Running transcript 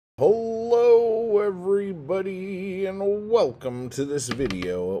everybody, and welcome to this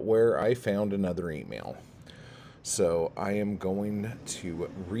video where I found another email. So I am going to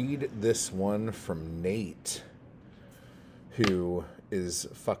read this one from Nate, who is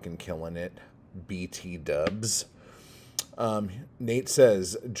fucking killing it, BT dubs. Nate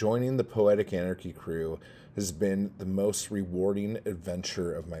says, joining the Poetic Anarchy crew has been the most rewarding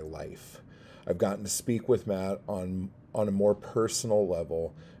adventure of my life. I've gotten to speak with Matt on a more personal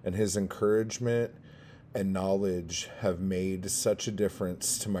level, and his encouragement and knowledge have made such a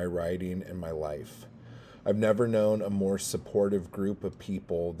difference to my writing and my life. I've never known a more supportive group of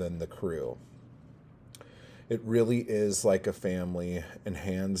people than the crew. It really is like a family, and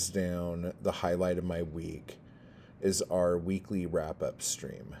hands down, the highlight of my week is our weekly wrap-up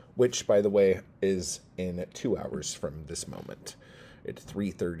stream, which, by the way, is in 2 hours from this moment. It's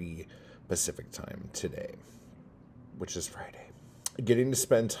 3:30 Pacific time today, which is Friday. Getting to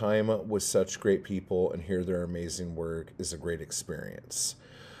spend time with such great people and hear their amazing work is a great experience.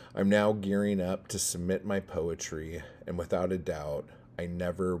 I'm now gearing up to submit my poetry, and without a doubt, I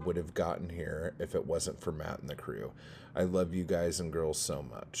never would have gotten here if it wasn't for Matt and the crew. I love you guys and girls so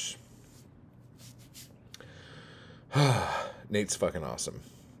much. Nate's fucking awesome.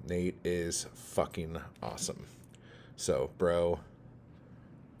 Nate is fucking awesome. So, bro,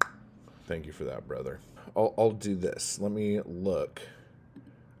 thank you for that, brother. I'll do this. Let me look,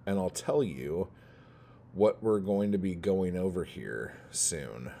 and I'll tell you what we're going to be going over here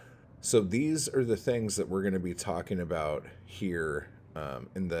soon. So these are the things that we're going to be talking about here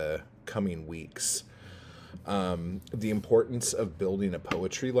in the coming weeks. The importance of building a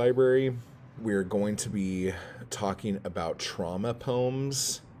poetry library. We're going to be talking about trauma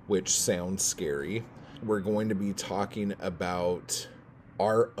poems, which sounds scary. We're going to be talking about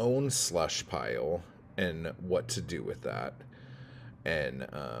our own slush pile and what to do with that, and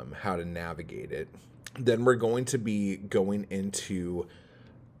how to navigate it. Then we're going to be going into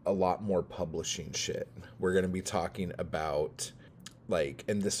a lot more publishing shit. We're going to be talking about, like,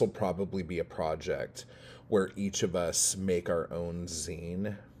 and this will probably be a project where each of us make our own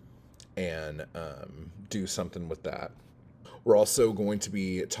zine and do something with that. We're also going to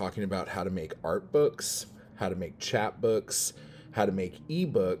be talking about how to make art books, how to make chapbooks, how to make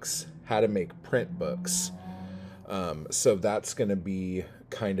ebooks, how to make print books. So that's going to be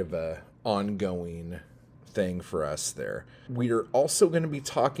kind of a ongoing thing for us there. We are also going to be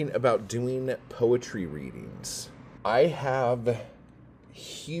talking about doing poetry readings. I have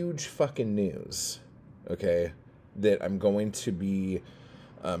huge fucking news, okay, that I'm going to be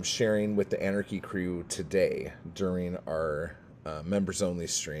sharing with the Anarchy crew today during our members only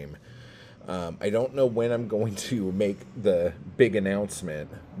stream. I don't know when I'm going to make the big announcement,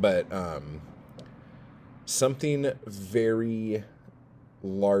 but something very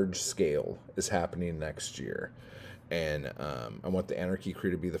large scale is happening next year. And I want the Anarchy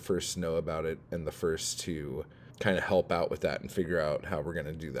crew to be the first to know about it and the first to kind of help out with that and figure out how we're going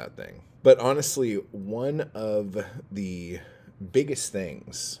to do that thing. But honestly, one of the biggest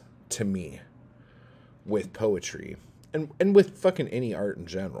things to me with poetry and with fucking any art in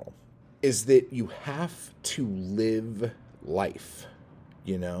general is that you have to live life,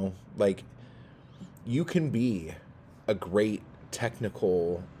 you know? Like, you can be a great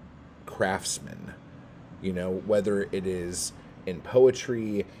technical craftsman, you know, whether it is in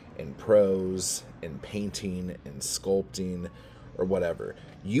poetry, in prose, in painting, in sculpting, or whatever.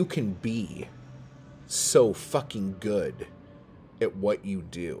 You can be so fucking good at what you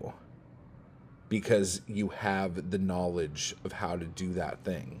do because you have the knowledge of how to do that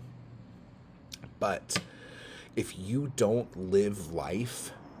thing. But if you don't live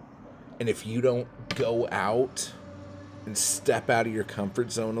life, and if you don't go out and step out of your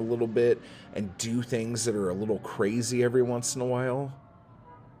comfort zone a little bit and do things that are a little crazy every once in a while,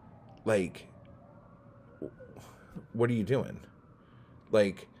 like, what are you doing?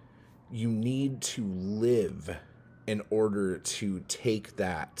 Like, you need to live in order to take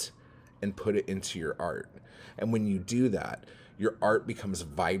that and put it into your art. And when you do that, your art becomes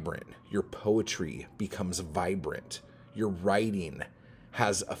vibrant. Your poetry becomes vibrant. Your writing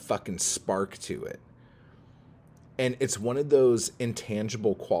has a fucking spark to it. And it's one of those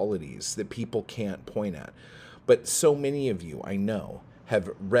intangible qualities that people can't point at. But so many of you, I know,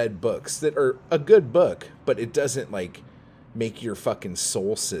 have read books that are a good book, but it doesn't, like, make your fucking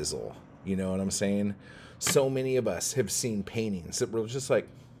soul sizzle. You know what I'm saying? So many of us have seen paintings that were just like,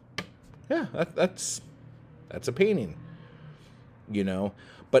 yeah, that's a painting, you know?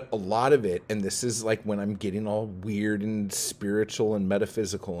 But a lot of it, and this is like when I'm getting all weird and spiritual and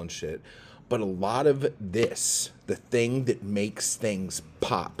metaphysical and shit, but a lot of this, the thing that makes things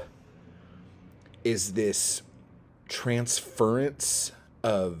pop, is this transference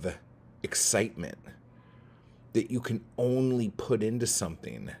of excitement that you can only put into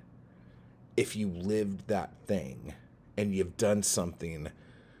something if you lived that thing and you've done something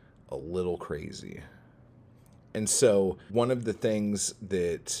a little crazy. And so one of the things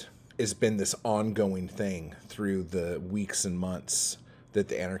that has been this ongoing thing through the weeks and months that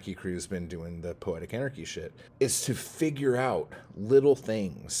the Anarchy crew has been doing the Poetic Anarchy shit is to figure out little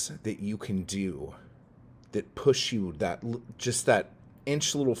things that you can do that push you just that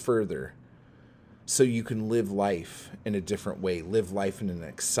inch a little further, so you can live life in a different way, live life in an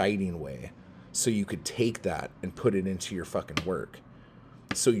exciting way, so you could take that and put it into your fucking work,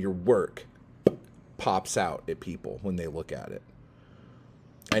 so your work pops out at people when they look at it.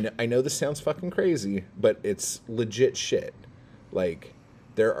 I know this sounds fucking crazy, but it's legit shit. Like,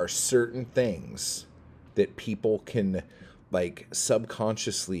 there are certain things that people can, like,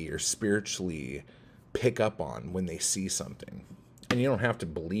 subconsciously or spiritually pick up on when they see something. And you don't have to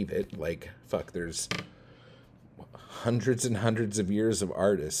believe it. Like, fuck, there's hundreds and hundreds of years of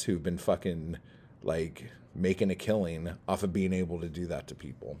artists who've been fucking, like, making a killing off of being able to do that to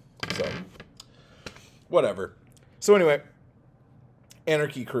people. So, whatever. So anyway,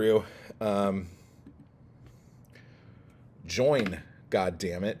 Anarchy crew, join,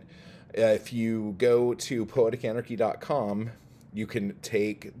 goddammit. If you go to poeticanarchy.com, you can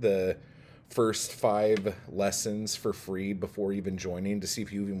take the first 5 lessons for free before even joining to see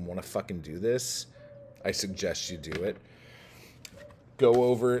if you even want to fucking do this. I suggest you do it. Go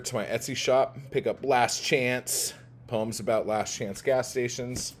over to my Etsy shop, pick up Last Chance, poems about last chance gas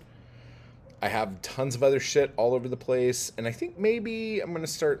stations. I have tons of other shit all over the place, and I think maybe I'm going to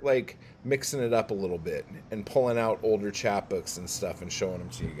start, like, mixing it up a little bit and pulling out older chapbooks and stuff and showing them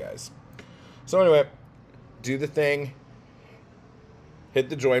to you guys. So anyway, do the thing, hit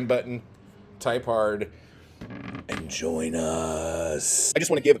the join button, type hard, and join us. I just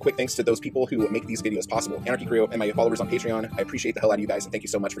want to give a quick thanks to those people who make these videos possible. Anarchy Crew and my followers on Patreon. I appreciate the hell out of you guys, and thank you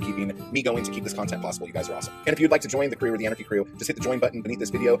so much for keeping me going to keep this content possible. You guys are awesome. And if you'd like to join the crew or the Anarchy Crew, just hit the join button beneath this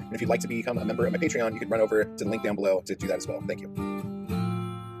video. And if you'd like to become a member of my Patreon, you can run over to the link down below to do that as well. Thank you.